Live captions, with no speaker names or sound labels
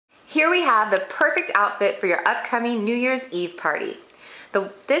here we have the perfect outfit for your upcoming New Year's Eve party.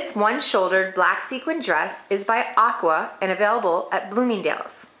 This one-shouldered black sequin dress is by Aqua and available at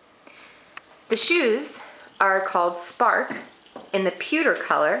Bloomingdales. The shoes are called Spark in the pewter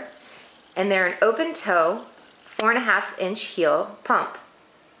color, and they're an open toe, 4.5-inch heel pump.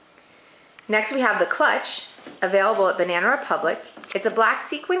 Next we have the clutch, available at Banana Republic. It's a black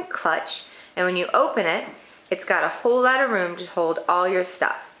sequin clutch, and when you open it, it's got a whole lot of room to hold all your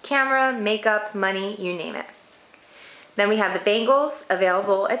stuff. Camera, makeup, money, you name it. Then we have the bangles,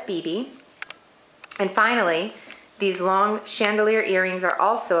 available at Bebe. And finally, these long chandelier earrings are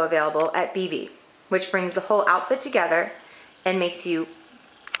also available at Bebe, which brings the whole outfit together and makes you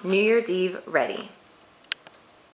New Year's Eve ready.